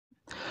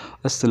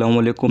अस्सलाम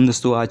वालेकुम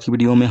दोस्तों, आज की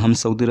वीडियो में हम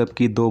सऊदी अरब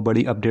की दो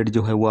बड़ी अपडेट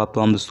जो है वो आप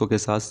तमाम दोस्तों के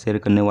साथ शेयर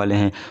करने वाले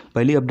हैं।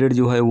 पहली अपडेट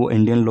जो है वो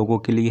इंडियन लोगों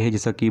के लिए है,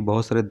 जैसा कि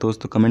बहुत सारे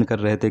दोस्त कमेंट कर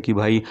रहे थे कि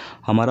भाई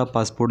हमारा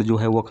पासपोर्ट जो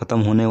है वो ख़त्म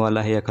होने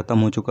वाला है या ख़त्म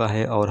हो चुका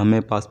है और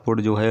हमें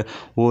पासपोर्ट जो है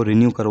वो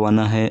रिन्यू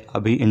करवाना है।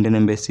 अभी इंडियन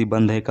एम्बेसी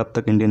बंद है, कब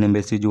तक इंडियन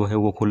एम्बेसी जो है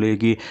वो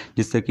खुलेगी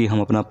जिससे कि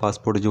हम अपना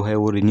पासपोर्ट जो है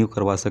वो रिन्यू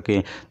करवा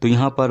सकें। तो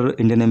यहाँ पर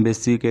इंडियन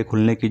एम्बेसी के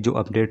खुलने की जो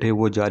अपडेट है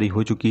वो जारी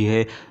हो चुकी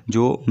है,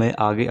 जो मैं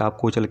आगे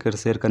आपको चलकर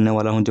शेयर करने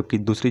वाला हूँ। जबकि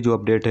दूसरी जो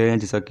अपडेट है,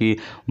 जैसा कि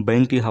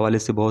बैंक के हवाले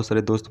से बहुत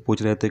सारे दोस्त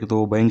पूछ रहे थे कि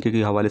तो बैंक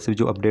के हवाले से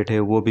जो अपडेट है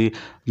वो भी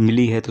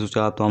मिली है, तो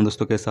सोचा तो हम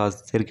दोस्तों के साथ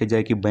शेयर किया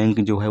जाए कि बैंक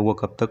जो है वो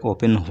कब तक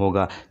ओपन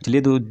होगा।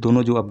 चलिए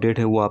दोनों जो अपडेट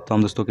है वो आप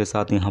तमाम दोस्तों के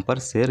साथ यहाँ पर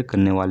शेयर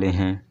करने वाले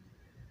हैं।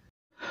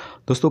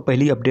 दोस्तों,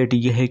 पहली अपडेट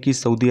ये है कि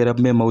सऊदी अरब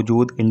में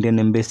मौजूद इंडियन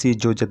एम्बेसी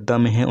जो जद्दा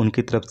में है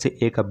उनकी तरफ से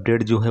एक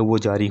अपडेट जो है वो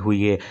जारी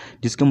हुई है,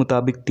 जिसके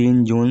मुताबिक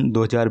 3 जून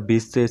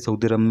 2020 से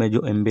सऊदी अरब में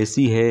जो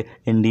एम्बेसी है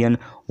इंडियन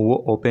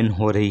वो ओपन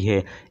हो रही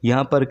है।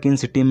 यहाँ पर किन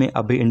सिटी में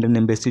अभी इंडियन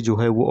एम्बेसी जो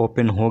है वो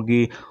ओपन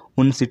होगी,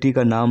 उन सिटी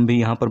का नाम भी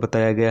यहाँ पर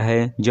बताया गया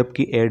है,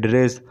 जबकि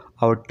एड्रेस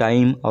और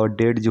टाइम और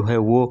डेट जो है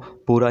वो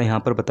पूरा यहाँ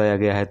पर बताया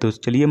गया है। तो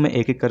चलिए मैं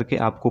एक एक करके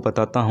आपको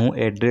बताता हूँ,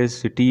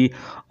 एड्रेस, सिटी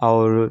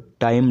और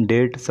टाइम,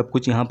 डेट सब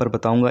कुछ यहाँ पर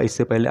बताऊँगा।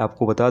 इससे पहले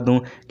आपको बता दूँ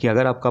कि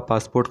अगर आपका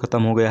पासपोर्ट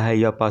ख़त्म हो गया है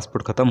या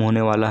पासपोर्ट ख़त्म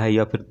होने वाला है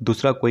या फिर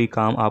दूसरा कोई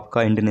काम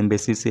आपका इंडियन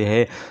एम्बेसी से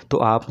है तो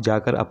आप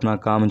जाकर अपना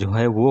काम जो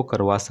है वो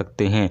करवा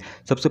सकते हैं।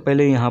 सबसे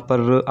पहले यहाँ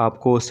पर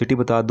आपको सिटी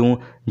बता दूँ,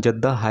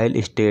 जद्दा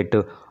हाइल स्टेट,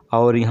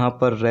 और यहाँ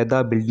पर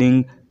रैदा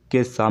बिल्डिंग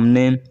के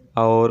सामने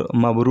और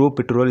मबरू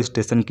पेट्रोल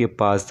स्टेशन के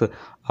पास,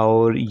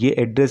 और ये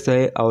एड्रेस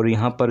है। और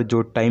यहाँ पर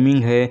जो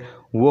टाइमिंग है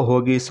वो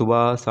होगी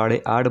सुबह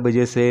 8:30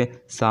 बजे से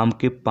शाम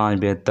के 5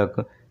 बजे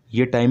तक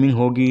ये टाइमिंग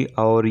होगी।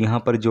 और यहाँ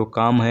पर जो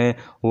काम है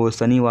वो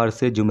शनिवार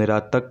से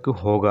जुमेरात तक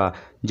होगा,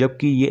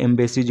 जबकि ये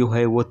एम्बेसी जो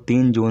है वो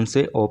 3 जून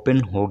से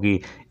ओपन होगी।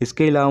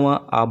 इसके अलावा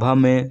आभा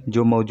में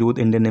जो मौजूद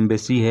इंडियन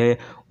एम्बेसी है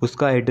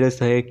उसका एड्रेस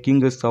है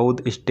किंग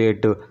साउद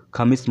स्टेट,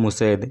 खमिस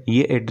मुसैद,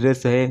 ये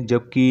एड्रेस है।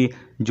 जबकि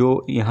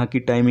जो यहाँ की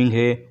टाइमिंग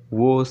है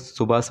वो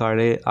सुबह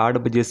 8:30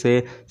 बजे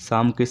से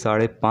शाम के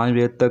 5:30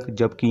 बजे तक,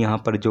 जबकि यहाँ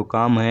पर जो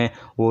काम है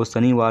वो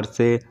शनिवार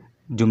से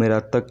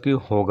जुमेरात तक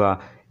होगा।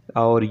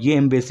 और ये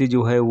एम्बेसी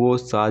जो है वो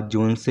 7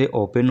 जून से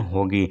ओपन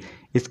होगी।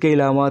 इसके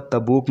अलावा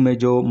तबूक में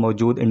जो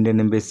मौजूद इंडियन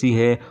एम्बेसी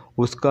है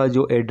उसका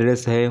जो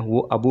एड्रेस है वो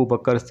अबू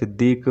बकर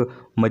सिद्दीक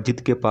मस्जिद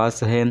के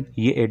पास है,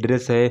 ये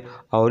एड्रेस है।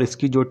 और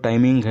इसकी जो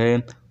टाइमिंग है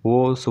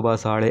वो सुबह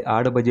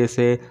 8:30 बजे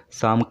से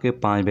शाम के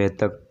 5 बजे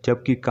तक,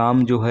 जबकि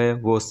काम जो है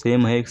वो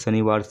सेम है,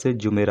 शनिवार से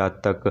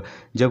जुमेरात तक।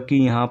 जबकि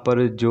यहाँ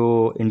पर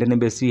जो इंडियन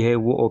एम्बेसी है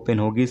वो ओपन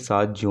होगी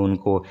 7 जून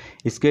को।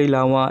 इसके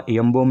अलावा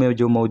यम्बो में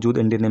जो मौजूद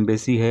इंडियन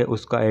एम्बेसी है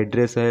उसका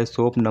एड्रेस है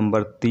शॉप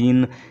नंबर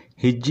 3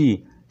 हिज्जी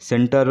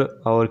सेंटर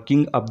और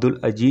किंग अब्दुल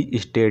अजीज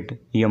स्टेट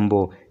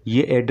यम्बो,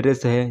 ये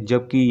एड्रेस है।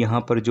 जबकि यहाँ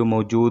पर जो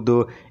मौजूद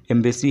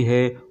एम्बेसी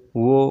है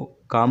वो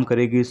काम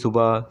करेगी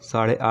सुबह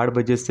 8:30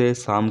 बजे से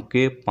शाम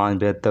के 5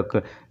 बजे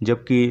तक,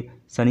 जबकि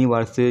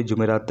शनिवार से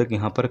जुमेरात तक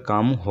यहाँ पर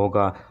काम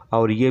होगा।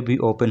 और ये भी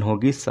ओपन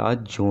होगी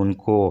 7 जून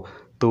को।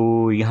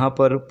 तो यहाँ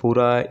पर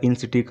पूरा इन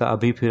सिटी का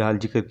अभी फ़िलहाल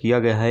जिक्र किया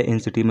गया है। इन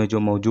सिटी में जो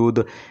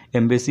मौजूद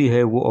एम्बेसी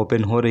है वो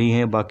ओपन हो रही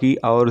हैं। बाकी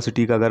और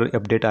सिटी का अगर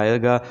अपडेट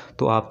आएगा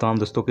तो आप तमाम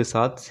दोस्तों के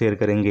साथ शेयर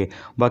करेंगे।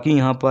 बाकी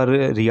यहाँ पर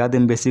रियाद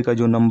एम्बेसी का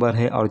जो नंबर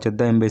है और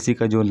जद्दा एम्बेसी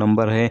का जो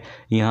नंबर है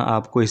यहाँ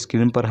आपको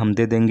स्क्रीन पर हम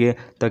दे देंगे,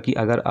 ताकि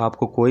अगर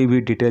आपको कोई भी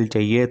डिटेल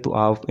चाहिए तो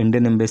आप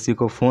इंडियन एम्बेसी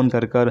को फ़ोन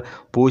कर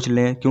पूछ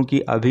लें, क्योंकि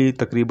अभी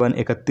तकरीबन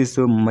 31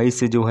 मई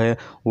से जो है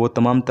वो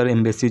तमाम तर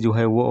एम्बेसी जो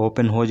है वो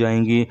ओपन हो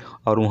जाएंगी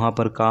और वहाँ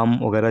पर काम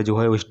वगैरह जो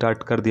है वो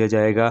स्टार्ट कर दिया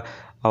जाएगा।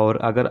 और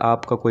अगर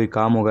आपका कोई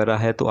काम वगैरह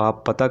है तो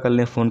आप पता कर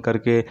लें फ़ोन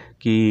करके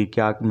कि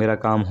क्या मेरा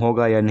काम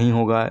होगा या नहीं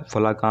होगा,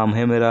 फला काम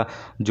है मेरा,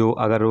 जो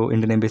अगर वो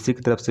इंडियन एम्बेसी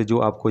की तरफ से जो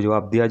आपको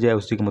जवाब दिया जाए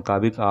उसी के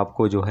मुताबिक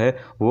आपको जो है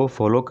वो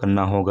फॉलो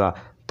करना होगा।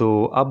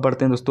 तो अब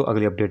बढ़ते हैं दोस्तों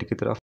अगली अपडेट की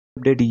तरफ।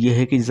 अपडेट ये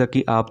है कि जैसा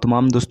कि आप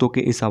तमाम दोस्तों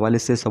के इस हवाले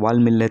से सवाल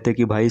मिल रहे थे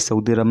कि भाई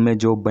सऊदी अरब में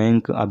जो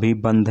बैंक अभी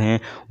बंद हैं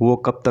वो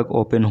कब तक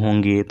ओपन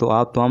होंगे, तो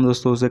आप तमाम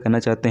दोस्तों से कहना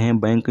चाहते हैं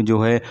बैंक जो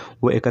है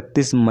वो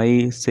 31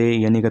 मई से,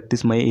 यानी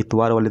 31 मई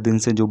इतवार वाले दिन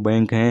से जो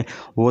बैंक हैं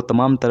वो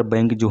तमाम तर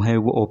बैंक जो हैं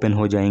वो ओपन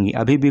हो जाएंगी।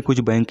 अभी भी कुछ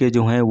बैंकें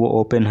जो हैं वो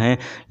ओपन हैं,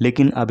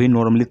 लेकिन अभी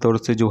नॉर्मली तौर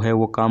से जो है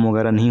वो काम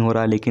वगैरह नहीं हो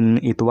रहा। लेकिन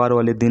इतवार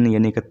वाले दिन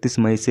यानी 31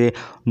 मई से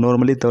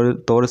नॉर्मली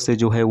तौर से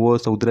जो है वो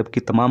सऊदी अरब की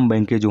तमाम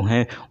बैंकें जो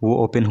हैं वो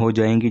ओपन हो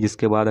जाएंगी,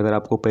 जिसके बाद अगर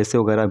आपको पैसे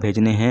वगैरह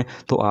भेजने हैं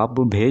तो आप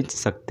भेज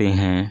सकते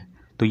हैं।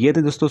 तो ये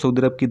थे दोस्तों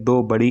सऊदी अरब की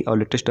दो बड़ी और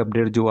लेटेस्ट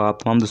अपडेट जो आप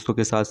तमाम दोस्तों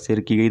के साथ शेयर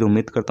की गई। तो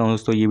उम्मीद करता हूं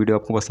दोस्तों ये वीडियो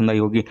आपको पसंद आई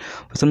होगी।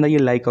 पसंद आई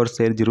लाइक और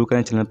शेयर जरूर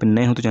करें। चैनल पर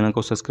नए हो तो चैनल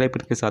को सब्सक्राइब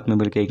करके साथ में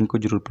बेल के आइकन को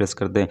जरूर प्रेस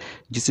कर दें,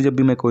 जिससे जब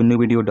भी मैं कोई नई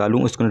वीडियो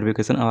डालूँ उसका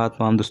नोटिफिकेशन आप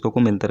तमाम दोस्तों को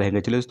मिलता रहेगा।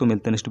 चलिए दोस्तों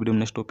मिलते हैं नेक्स्ट वीडियो में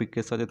नेक्स्ट टॉपिक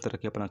के साथ। जब तक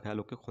रखिए अपना ख्याल,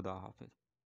 ओके, खुदा हाफिज़।